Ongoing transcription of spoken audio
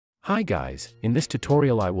Hi guys, in this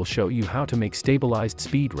tutorial I will show you how to make stabilized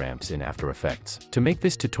speed ramps in After Effects. To make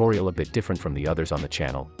this tutorial a bit different from the others on the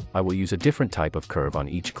channel, I will use a different type of curve on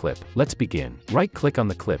each clip. Let's begin. Right-click on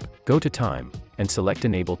the clip, go to Time, and select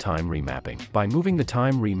Enable Time Remapping. By moving the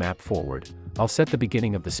time remap forward, I'll set the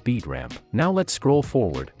beginning of the speed ramp. Now let's scroll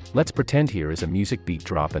forward. Let's pretend here is a music beat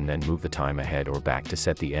drop and then move the time ahead or back to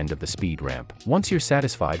set the end of the speed ramp. Once you're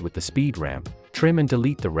satisfied with the speed ramp, trim and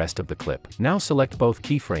delete the rest of the clip. Now select both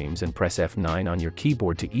keyframes and press F9 on your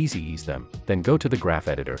keyboard to ease them. Then go to the graph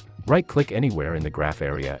editor, right-click anywhere in the graph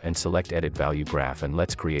area and select Edit Value Graph, and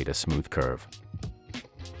let's create a smooth curve.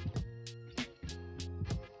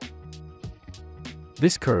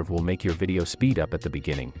 This curve will make your video speed up at the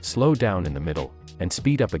beginning, slow down in the middle, and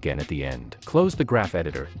speed up again at the end. Close the graph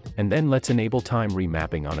editor, and then let's enable time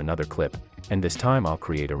remapping on another clip, and this time I'll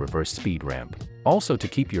create a reverse speed ramp. Also, to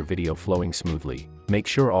keep your video flowing smoothly, make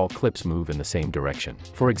sure all clips move in the same direction.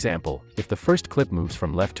 For example, if the first clip moves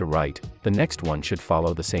from left to right, the next one should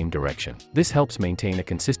follow the same direction. This helps maintain a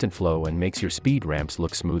consistent flow and makes your speed ramps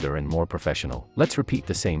look smoother and more professional. Let's repeat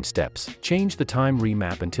the same steps. Change the time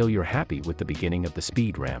remap until you're happy with the beginning of the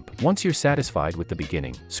speed ramp. Once you're satisfied with the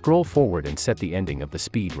beginning, scroll forward and set the ending of the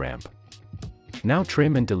speed ramp. Now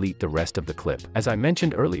trim and delete the rest of the clip. As I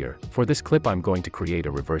mentioned earlier, for this clip I'm going to create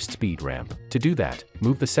a reversed speed ramp. To do that,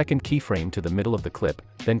 move the second keyframe to the middle of the clip,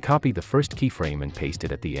 then copy the first keyframe and paste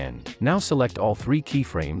it at the end. Now select all three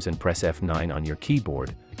keyframes and press F9 on your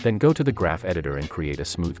keyboard, then go to the graph editor and create a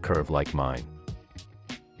smooth curve like mine.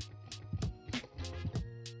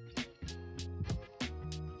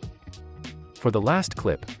 For the last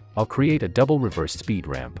clip, I'll create a double reverse speed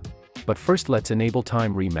ramp. But first let's enable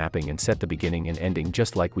time remapping and set the beginning and ending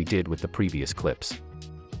just like we did with the previous clips.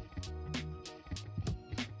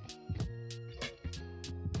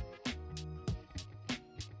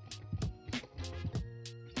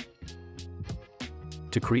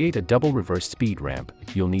 To create a double reverse speed ramp,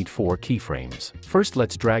 you'll need 4 keyframes. First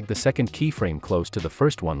let's drag the second keyframe close to the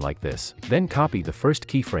first one like this. Then copy the first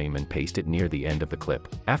keyframe and paste it near the end of the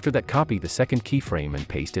clip. After that, copy the second keyframe and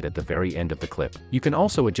paste it at the very end of the clip. You can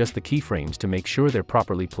also adjust the keyframes to make sure they're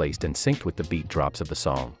properly placed and synced with the beat drops of the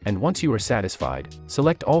song. And once you are satisfied,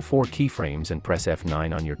 select all 4 keyframes and press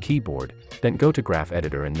F9 on your keyboard, then go to graph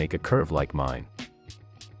editor and make a curve like mine.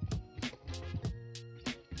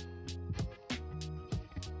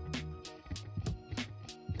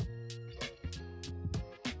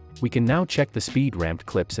 We can now check the speed ramped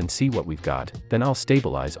clips and see what we've got, then I'll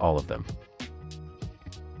stabilize all of them.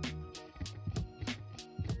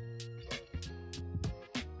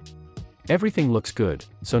 Everything looks good,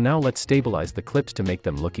 so now let's stabilize the clips to make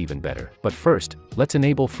them look even better. But first, let's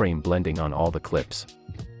enable frame blending on all the clips.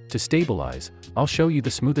 To stabilize, I'll show you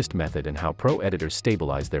the smoothest method and how pro editors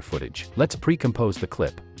stabilize their footage. Let's pre-compose the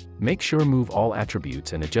clip. Make sure Move All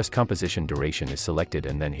Attributes and Adjust Composition Duration is selected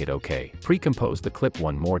and then hit OK. Pre-compose the clip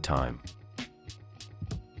one more time.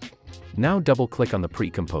 Now double-click on the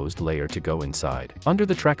pre-composed layer to go inside. Under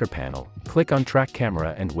the Tracker panel, click on Track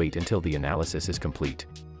Camera and wait until the analysis is complete.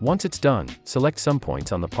 Once it's done, select some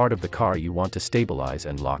points on the part of the car you want to stabilize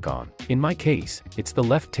and lock on. In my case, it's the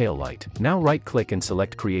left tail light. Now right-click and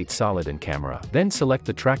select Create Solid and Camera. Then select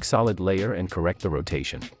the Track Solid layer and correct the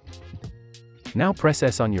rotation. Now press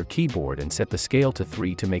S on your keyboard and set the scale to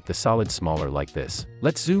 3 to make the solid smaller like this.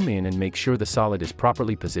 Let's zoom in and make sure the solid is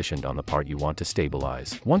properly positioned on the part you want to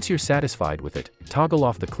stabilize. Once you're satisfied with it, toggle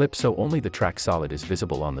off the clip so only the track solid is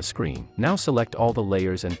visible on the screen. Now select all the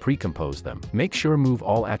layers and pre-compose them. Make sure Move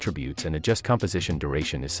All Attributes and Adjust Composition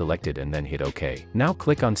Duration is selected and then hit OK. Now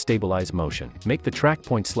click on Stabilize Motion. Make the track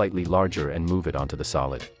point slightly larger and move it onto the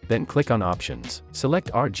solid. Then click on Options. Select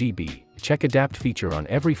RGB. Check Adapt feature on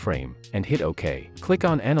every frame, and hit OK. Click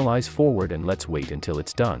on Analyze Forward and let's wait until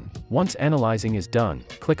it's done. Once analyzing is done,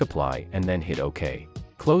 click Apply and then hit OK.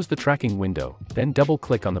 Close the tracking window, then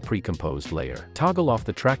double-click on the pre-composed layer. Toggle off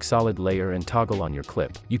the track solid layer and toggle on your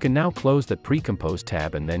clip. You can now close the pre-composed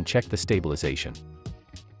tab and then check the stabilization.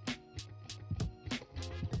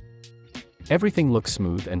 Everything looks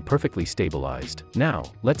smooth and perfectly stabilized. Now,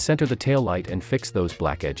 let's center the tail light and fix those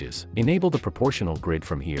black edges. Enable the proportional grid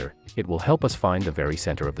from here. It will help us find the very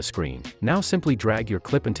center of the screen. Now simply drag your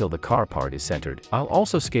clip until the car part is centered. I'll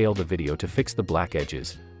also scale the video to fix the black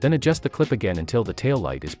edges, then adjust the clip again until the tail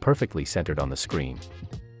light is perfectly centered on the screen.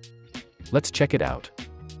 Let's check it out.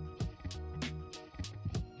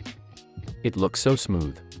 It looks so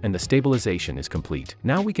smooth, and the stabilization is complete.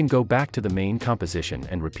 Now we can go back to the main composition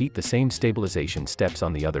and repeat the same stabilization steps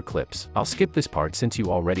on the other clips. I'll skip this part since you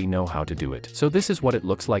already know how to do it. So this is what it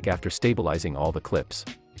looks like after stabilizing all the clips.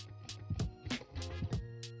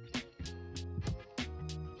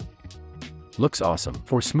 Looks awesome.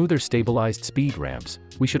 For smoother stabilized speed ramps,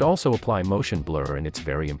 we should also apply motion blur, and it's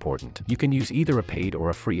very important. You can use either a paid or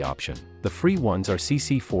a free option. The free ones are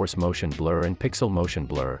CC Force Motion Blur and Pixel Motion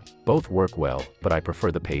Blur. Both work well, but I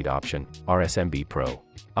prefer the paid option, RSMB Pro.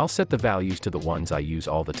 I'll set the values to the ones I use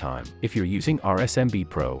all the time. If you're using RSMB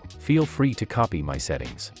Pro, feel free to copy my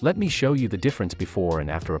settings. Let me show you the difference before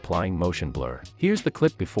and after applying motion blur. Here's the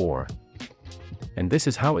clip before, and this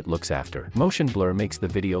is how it looks after. Motion blur makes the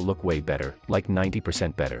video look way better, like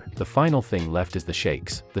 90% better. The final thing left is the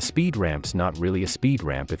shakes. The speed ramp's not really a speed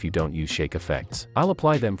ramp if you don't use shake effects. I'll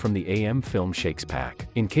apply them from the AM Film Shakes pack.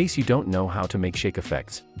 In case you don't know how to make shake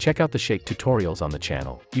effects, check out the shake tutorials on the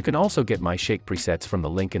channel. You can also get my shake presets from the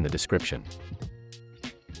link in the description.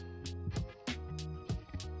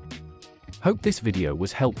 Hope this video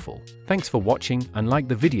was helpful. Thanks for watching, and like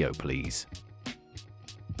the video please.